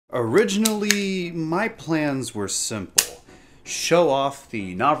Originally, my plans were simple. Show off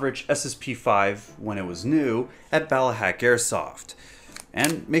the Novritsch SSP5 when it was new at USAirsoft,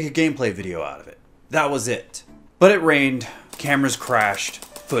 and make a gameplay video out of it. That was it. But it rained, cameras crashed,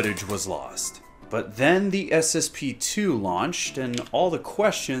 footage was lost. But then the SSP2 launched, and all the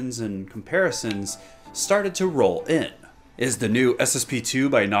questions and comparisons started to roll in. Is the new SSP2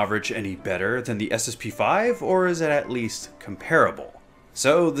 by Novrtisch any better than the SSP5, or is it at least comparable?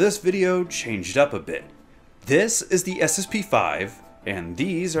 So this video changed up a bit. This is the SSP5, and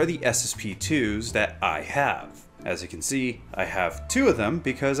these are the SSP2s that I have. As you can see, I have two of them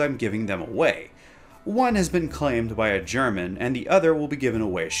because I'm giving them away. One has been claimed by a German, and the other will be given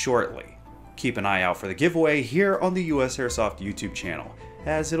away shortly. Keep an eye out for the giveaway here on the USAirsoft YouTube channel,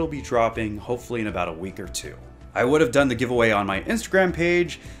 as it'll be dropping hopefully in about a week or two. I would have done the giveaway on my Instagram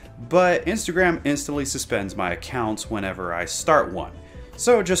page, but Instagram instantly suspends my accounts whenever I start one.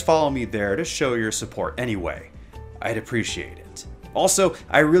 So just follow me there to show your support anyway. I'd appreciate it. Also,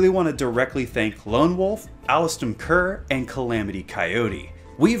 I really want to directly thank Lone Wolf, Alistum Kerr, and Calamity Coyote.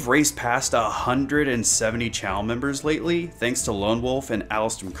 We've raced past 170 channel members lately, thanks to Lone Wolf and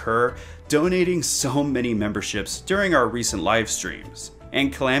Alistum Kerr donating so many memberships during our recent live streams.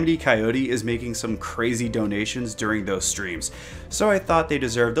 And Calamity Coyote is making some crazy donations during those streams, so I thought they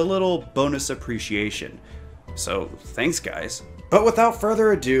deserved a little bonus appreciation. So thanks guys. But without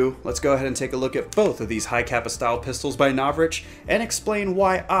further ado, let's go ahead and take a look at both of these high kappa style pistols by Novrtisch and explain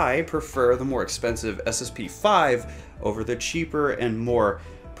why I prefer the more expensive SSP5 over the cheaper and more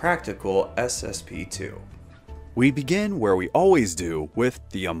practical SSP2. We begin where we always do, with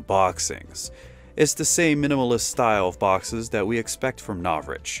the unboxings. It's the same minimalist style of boxes that we expect from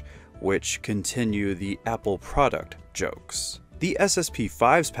Novrtisch, which continue the Apple product jokes. The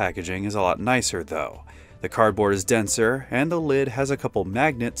SSP5's packaging is a lot nicer though. The cardboard is denser, and the lid has a couple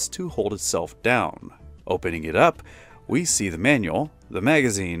magnets to hold itself down. Opening it up, we see the manual, the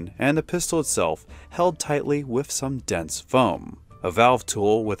magazine, and the pistol itself held tightly with some dense foam. A valve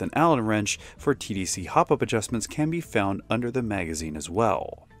tool with an Allen wrench for TDC hop-up adjustments can be found under the magazine as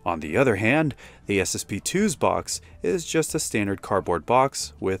well. On the other hand, the SSP2's box is just a standard cardboard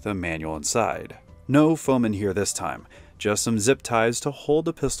box with a manual inside. No foam in here this time. Just some zip ties to hold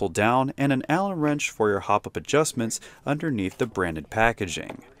the pistol down and an Allen wrench for your hop-up adjustments underneath the branded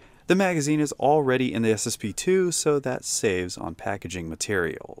packaging. The magazine is already in the SSP2, so that saves on packaging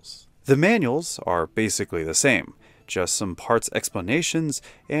materials. The manuals are basically the same, just some parts explanations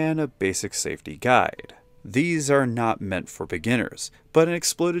and a basic safety guide. These are not meant for beginners, but an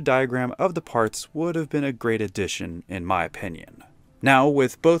exploded diagram of the parts would have been a great addition in my opinion. Now,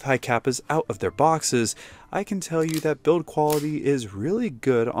 with both high kappas out of their boxes, I can tell you that build quality is really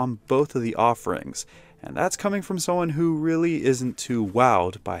good on both of the offerings, and that's coming from someone who really isn't too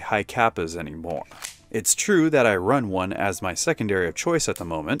wowed by high kappas anymore. It's true that I run one as my secondary of choice at the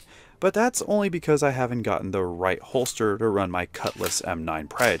moment, but that's only because I haven't gotten the right holster to run my Cutlass M9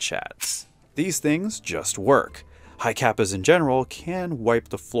 Priachats. These things just work. High kappas in general can wipe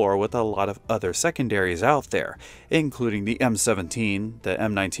the floor with a lot of other secondaries out there, including the M17, the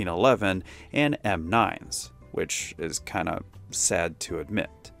M1911, and M9s, which is kinda sad to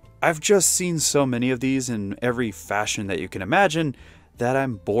admit. I've just seen so many of these in every fashion that you can imagine that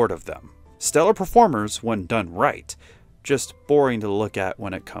I'm bored of them. Stellar performers when done right, just boring to look at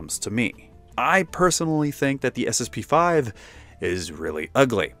when it comes to me. I personally think that the SSP5 is really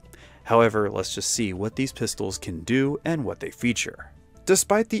ugly. However, let's just see what these pistols can do and what they feature.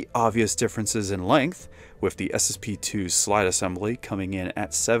 Despite the obvious differences in length, with the SSP2's slide assembly coming in at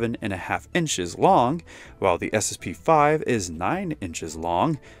 7.5 inches long, while the SSP5 is 9 inches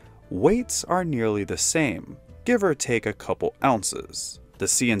long, weights are nearly the same, give or take a couple ounces. The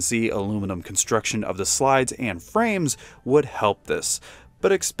CNC aluminum construction of the slides and frames would help this,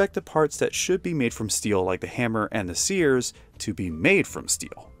 but expect the parts that should be made from steel like the hammer and the sears to be made from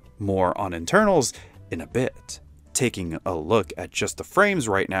steel. More on internals in a bit. Taking a look at just the frames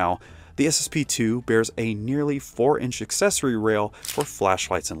right now, the SSP2 bears a nearly 4-inch accessory rail for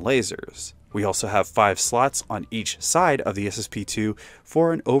flashlights and lasers. We also have 5 slots on each side of the SSP2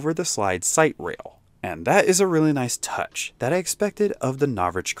 for an over-the-slide sight rail. And that is a really nice touch that I expected of the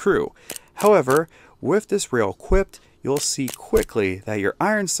Novrtisch crew. However, with this rail equipped, you'll see quickly that your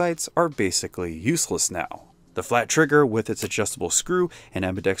iron sights are basically useless now. The flat trigger with its adjustable screw and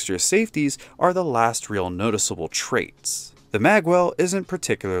ambidextrous safeties are the last real noticeable traits. The magwell isn't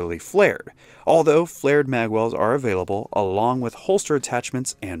particularly flared, although flared magwells are available along with holster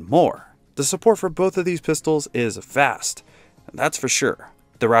attachments and more. The support for both of these pistols is vast, that's for sure.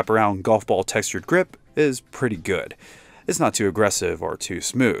 The wraparound golf ball textured grip is pretty good. it's not too aggressive or too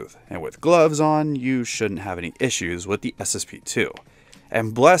smooth, and with gloves on, you shouldn't have any issues with the SSP2.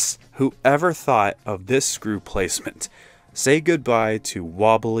 And bless whoever thought of this screw placement. Say goodbye to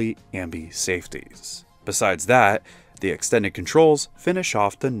wobbly ambi safeties. Besides that, the extended controls finish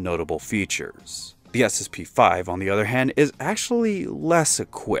off the notable features. The SSP5, on the other hand, is actually less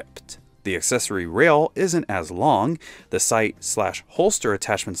equipped. The accessory rail isn't as long, the sight/holster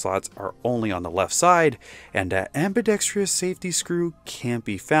attachment slots are only on the left side, and that ambidextrous safety screw can't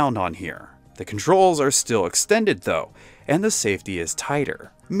be found on here. The controls are still extended though, and the safety is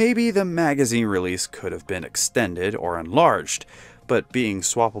tighter. Maybe the magazine release could have been extended or enlarged, but being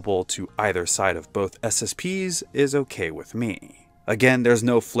swappable to either side of both SSPs is okay with me. Again, there's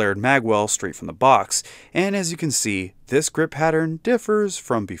no flared magwell straight from the box, and as you can see, this grip pattern differs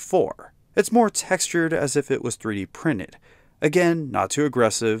from before. It's more textured as if it was 3D printed. Again, not too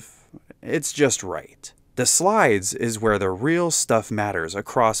aggressive, it's just right. The slides is where the real stuff matters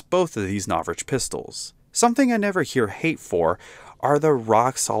across both of these Novrich pistols. Something I never hear hate for are the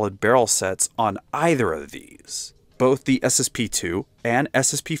rock solid barrel sets on either of these. Both the SSP2 and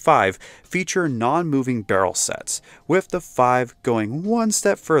SSP5 feature non-moving barrel sets, with the 5 going one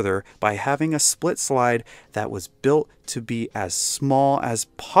step further by having a split slide that was built to be as small as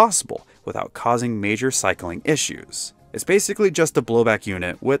possible without causing major cycling issues. It's basically just a blowback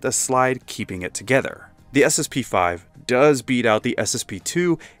unit with a slide keeping it together. The SSP5 does beat out the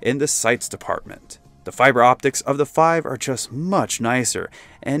SSP2 in the sights department. The fiber optics of the 5 are just much nicer,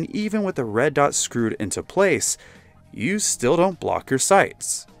 and even with the red dot screwed into place, you still don't block your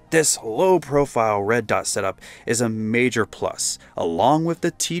sights. This low-profile red dot setup is a major plus, along with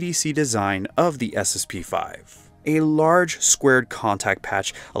the TDC design of the SSP5. A large squared contact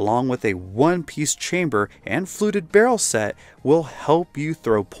patch along with a one-piece chamber and fluted barrel set will help you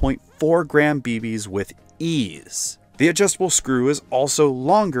throw 0.4 gram BBs with ease. The adjustable screw is also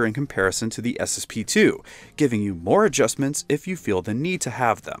longer in comparison to the SSP2, giving you more adjustments if you feel the need to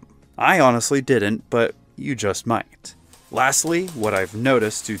have them. I honestly didn't, but you just might. Lastly, what I've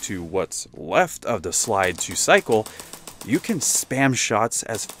noticed due to what's left of the slide to cycle, you can spam shots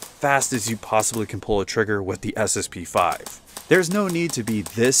as fast as you possibly can pull a trigger with the SSP5. There's no need to be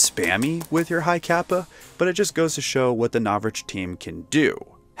this spammy with your high kappa, but it just goes to show what the Novrich team can do.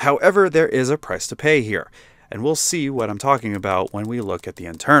 However, there is a price to pay here, and we'll see what I'm talking about when we look at the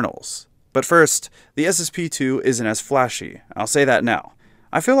internals. But first, the SSP2 isn't as flashy, I'll say that now.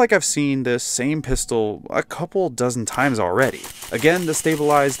 I feel like I've seen this same pistol a couple dozen times already. Again, the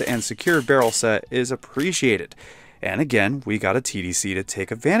stabilized and secured barrel set is appreciated. And again, we got a TDC to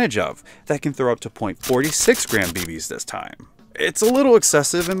take advantage of that can throw up to 0.46 gram BBs this time. It's a little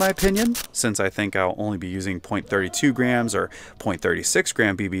excessive in my opinion, since I think I'll only be using 0.32 grams or 0.36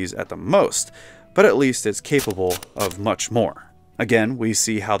 gram BBs at the most, but at least it's capable of much more. Again, we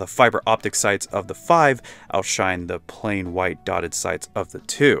see how the fiber optic sights of the 5 outshine the plain white dotted sights of the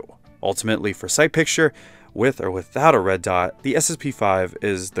 2. Ultimately, for sight picture, with or without a red dot, the SSP5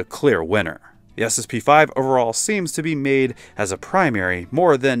 is the clear winner. The SSP5 overall seems to be made as a primary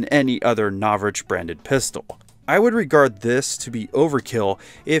more than any other Novrich branded pistol. I would regard this to be overkill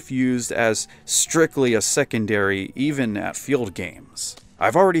if used as strictly a secondary even at field games.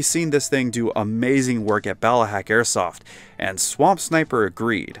 I've already seen this thing do amazing work at USAirsoft, and Swamp Sniper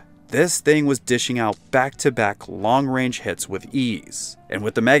agreed. This thing was dishing out back-to-back long-range hits with ease. And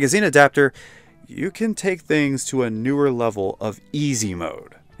with the magazine adapter, you can take things to a newer level of easy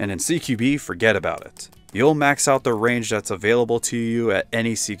mode. And in CQB, forget about it. You'll max out the range that's available to you at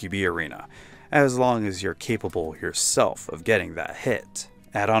any CQB arena, as long as you're capable yourself of getting that hit.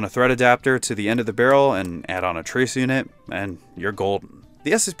 Add on a thread adapter to the end of the barrel and add on a trace unit, and you're golden.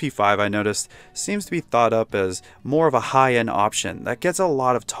 The SSP5, I noticed, seems to be thought up as more of a high-end option that gets a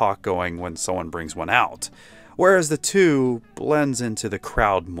lot of talk going when someone brings one out, whereas the 2 blends into the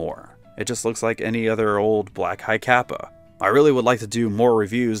crowd more. It just looks like any other old black high kappa. I really would like to do more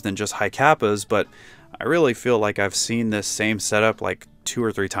reviews than just high kappas, but I really feel like I've seen this same setup like 2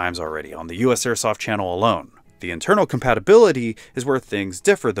 or 3 times already on the USAirsoft channel alone. The internal compatibility is where things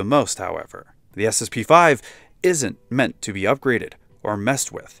differ the most, however. The SSP5 isn't meant to be upgraded or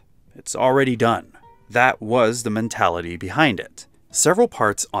messed with. It's already done. That was the mentality behind it. Several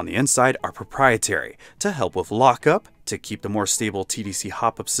parts on the inside are proprietary to help with lockup, to keep the more stable TDC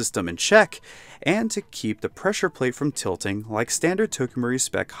hop-up system in check, and to keep the pressure plate from tilting like standard Tokumari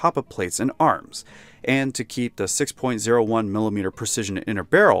spec hop-up plates and arms, and to keep the 6.01mm precision inner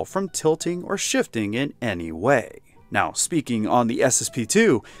barrel from tilting or shifting in any way. Now, speaking on the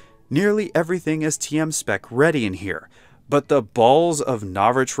SSP2, nearly everything is TM spec ready in here, But the balls of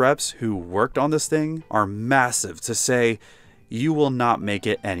Novrich reps who worked on this thing are massive to say, you will not make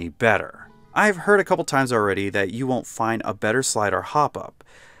it any better. I've heard a couple times already that you won't find a better slide or hop up.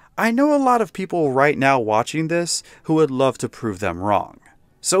 I know a lot of people right now watching this who would love to prove them wrong.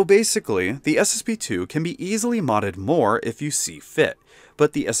 So basically, the SSP2 can be easily modded more if you see fit,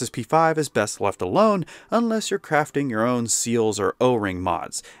 but the SSP5 is best left alone unless you're crafting your own seals or O-ring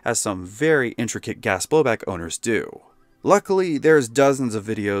mods, as some very intricate gas blowback owners do. Luckily, there's dozens of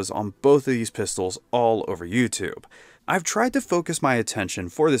videos on both of these pistols all over YouTube. I've tried to focus my attention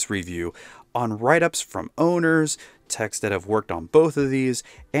for this review on write-ups from owners, techs that have worked on both of these,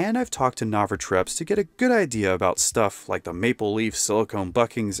 and I've talked to Novrich reps to get a good idea about stuff like the maple leaf silicone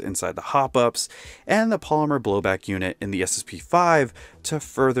buckings inside the hop-ups and the polymer blowback unit in the SSP5 to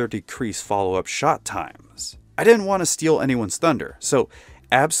further decrease follow-up shot times. I didn't want to steal anyone's thunder, so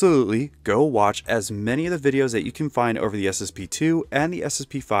absolutely go watch as many of the videos that you can find over the SSP2 and the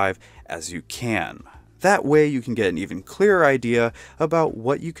SSP5 as you can. That way you can get an even clearer idea about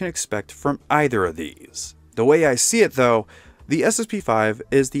what you can expect from either of these. The way I see it though, the SSP5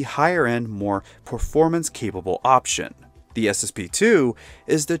 is the higher end, more performance capable option. The SSP2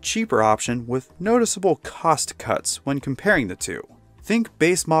 is the cheaper option with noticeable cost cuts when comparing the two. Think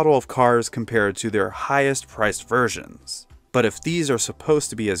base model of cars compared to their highest priced versions. But if these are supposed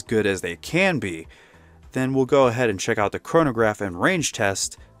to be as good as they can be, then we'll go ahead and check out the chronograph and range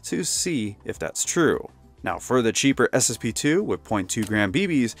test to see if that's true. Now for the cheaper SSP2 with 0.2 gram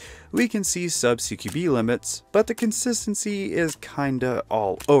BBs, we can see sub CQB limits, but the consistency is kinda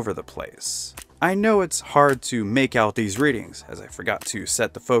all over the place. I know it's hard to make out these readings, as I forgot to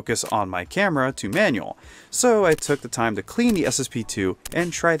set the focus on my camera to manual, so I took the time to clean the SSP2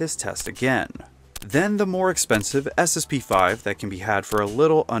 and try this test again. Then the more expensive SSP5 that can be had for a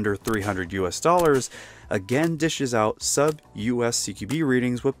little under $300 US again dishes out sub US CQB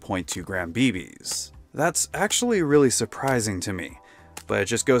readings with 0.2 gram BBs. That's actually really surprising to me, but it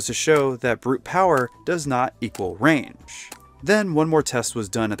just goes to show that brute power does not equal range. Then one more test was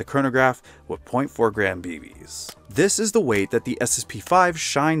done at the chronograph with 0.4 gram BBs. This is the weight that the SSP5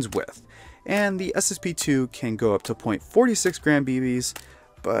 shines with, and the SSP2 can go up to 0.46 gram BBs,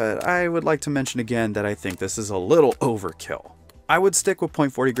 but I would like to mention again that I think this is a little overkill. I would stick with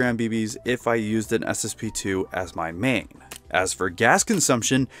 0.40 gram BBs if I used an SSP2 as my main. As for gas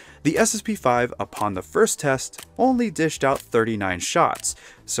consumption, the SSP5 upon the first test only dished out 39 shots,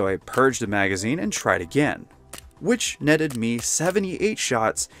 so I purged the magazine and tried again, which netted me 78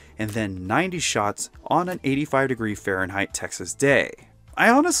 shots and then 90 shots on an 85° Fahrenheit Texas day. I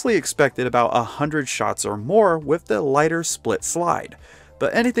honestly expected about 100 shots or more with the lighter split slide,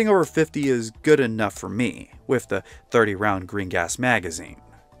 but anything over 50 is good enough for me with the 30 round green gas magazine.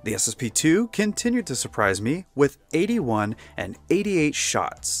 The SSP2 continued to surprise me with 81 and 88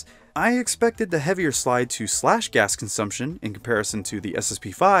 shots. I expected the heavier slide to slash gas consumption in comparison to the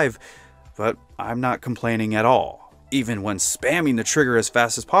SSP5, but I'm not complaining at all. Even when spamming the trigger as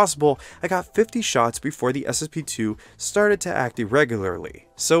fast as possible, I got 50 shots before the SSP2 started to act irregularly.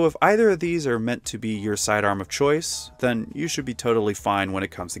 So if either of these are meant to be your sidearm of choice, then you should be totally fine when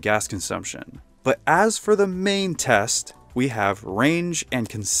it comes to gas consumption. But as for the main test, we have range and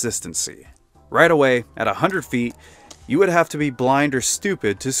consistency. Right away, at 100 feet, you would have to be blind or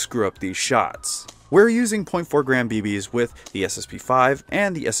stupid to screw up these shots. We're using 0.4 gram BBs with the SSP5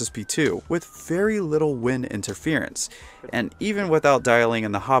 and the SSP2 with very little wind interference, and even without dialing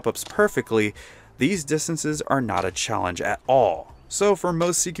in the hop-ups perfectly, these distances are not a challenge at all. So for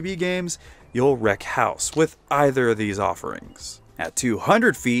most CQB games, you'll wreck house with either of these offerings. At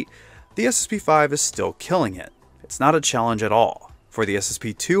 200 feet, the SSP5 is still killing it. It's not a challenge at all. For the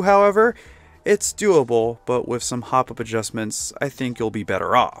SSP2, however, it's doable, but with some hop-up adjustments, I think you'll be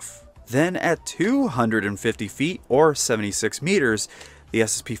better off. Then at 250 feet or 76 meters, the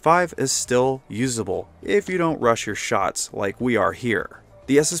SSP5 is still usable if you don't rush your shots like we are here.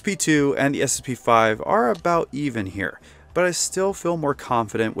 The SSP2 and the SSP5 are about even here, but I still feel more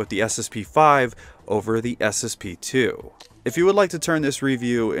confident with the SSP5 over the SSP2. If you would like to turn this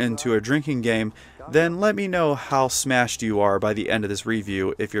review into a drinking game, then let me know how smashed you are by the end of this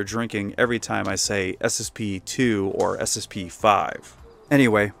review if you're drinking every time I say SSP2 or SSP5.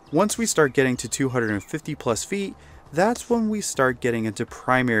 Anyway, once we start getting to 250 plus feet, that's when we start getting into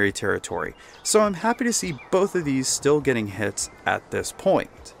primary territory, so I'm happy to see both of these still getting hits at this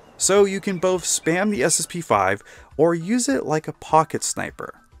point. So you can both spam the SSP5 or use it like a pocket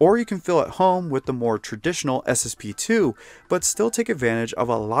sniper. Or you can feel at home with the more traditional SSP2, but still take advantage of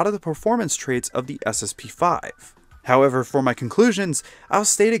a lot of the performance traits of the SSP5. However, for my conclusions, I'll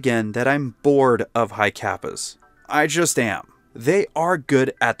state again that I'm bored of high kappas. I just am. They are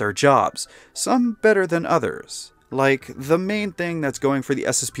good at their jobs, some better than others. Like, the main thing that's going for the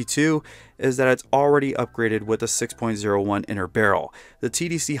SSP2 is that it's already upgraded with a 6.01 inner barrel, the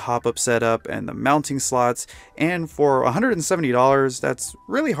TDC hop-up setup, and the mounting slots, and for $170, that's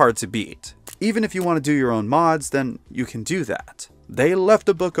really hard to beat. Even if you want to do your own mods, then you can do that. They left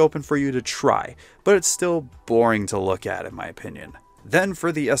the book open for you to try, but it's still boring to look at in my opinion. Then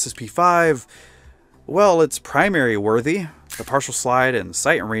for the SSP5, well, it's primary worthy. The partial slide and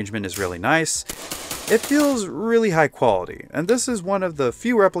sight arrangement is really nice. It feels really high quality, and this is one of the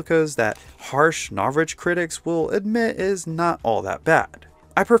few replicas that harsh Novritsch critics will admit is not all that bad.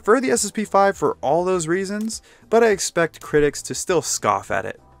 I prefer the SSP5 for all those reasons, but I expect critics to still scoff at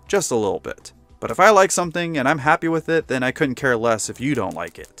it, just a little bit. But if I like something and I'm happy with it, then I couldn't care less if you don't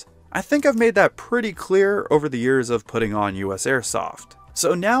like it. I think I've made that pretty clear over the years of putting on USAirsoft.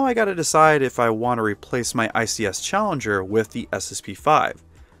 So now I gotta decide if I want to replace my ICS Challenger with the SSP5.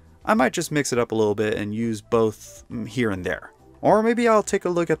 I might just mix it up a little bit and use both here and there. Or maybe I'll take a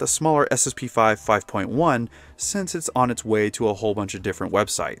look at the smaller SSP5 5.1 since it's on its way to a whole bunch of different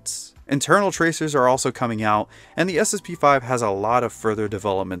websites. Internal tracers are also coming out, and the SSP5 has a lot of further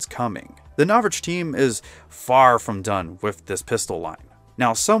developments coming. The Novrtisch team is far from done with this pistol line.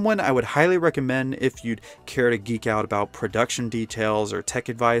 Now, someone I would highly recommend if you'd care to geek out about production details or tech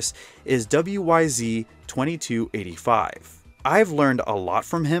advice is WYZ2285. I've learned a lot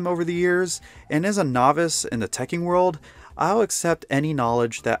from him over the years, and as a novice in the teching world, I'll accept any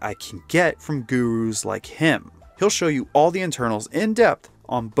knowledge that I can get from gurus like him. He'll show you all the internals in depth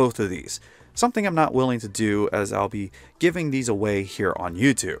on both of these, something I'm not willing to do as I'll be giving these away here on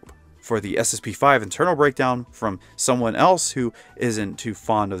YouTube. For the SSP5 internal breakdown from someone else who isn't too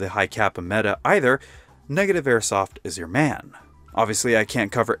fond of the high kappa meta either, Negative Airsoft is your man. Obviously I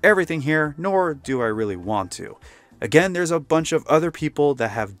can't cover everything here, nor do I really want to. Again, there's a bunch of other people that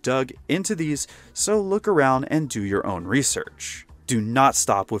have dug into these, so look around and do your own research. Do not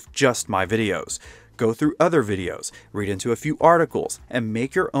stop with just my videos. Go through other videos, read into a few articles, and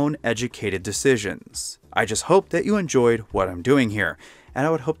make your own educated decisions. I just hope that you enjoyed what I'm doing here, and I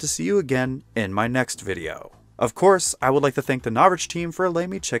would hope to see you again in my next video. Of course, I would like to thank the Novritsch team for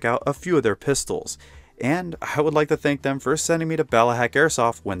letting me check out a few of their pistols, and I would like to thank them for sending me to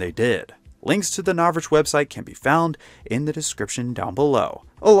Airsoft when they did. Links to the Novritsch website can be found in the description down below,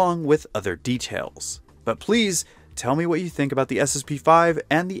 along with other details. But please, tell me what you think about the SSP5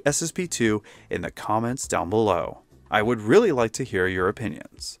 and the SSP2 in the comments down below. I would really like to hear your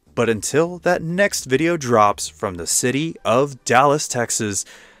opinions. But until that next video drops from the city of Dallas, Texas,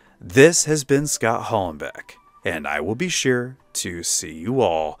 this has been Scott Hollenbeck, and I will be sure to see you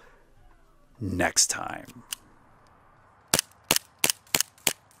all next time.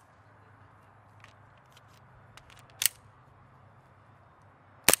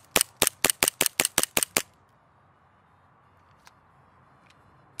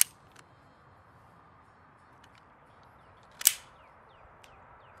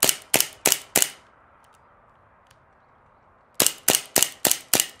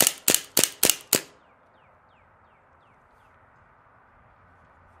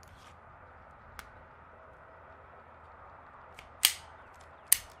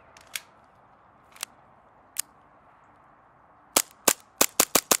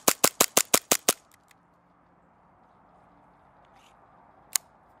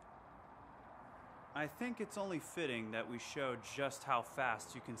 I think it's only fitting that we show just how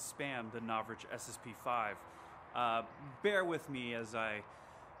fast you can spam the Novritsch SSP5. Bear with me as I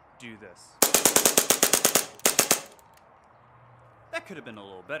do this. That could have been a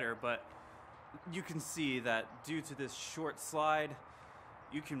little better, but you can see that due to this short slide,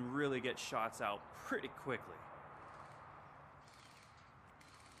 you can really get shots out pretty quickly.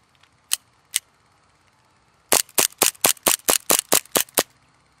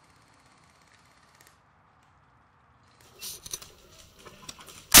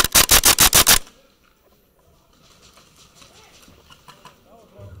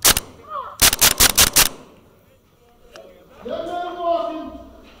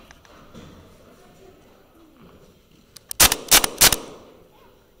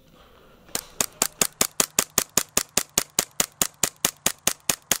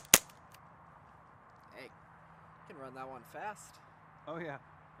 Run that one fast. Oh yeah,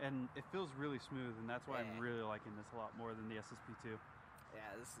 and it feels really smooth, and that's why I'm really liking this a lot more than the SSP2.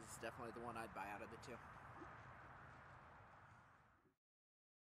 Yeah, this is definitely the one I'd buy out of the two.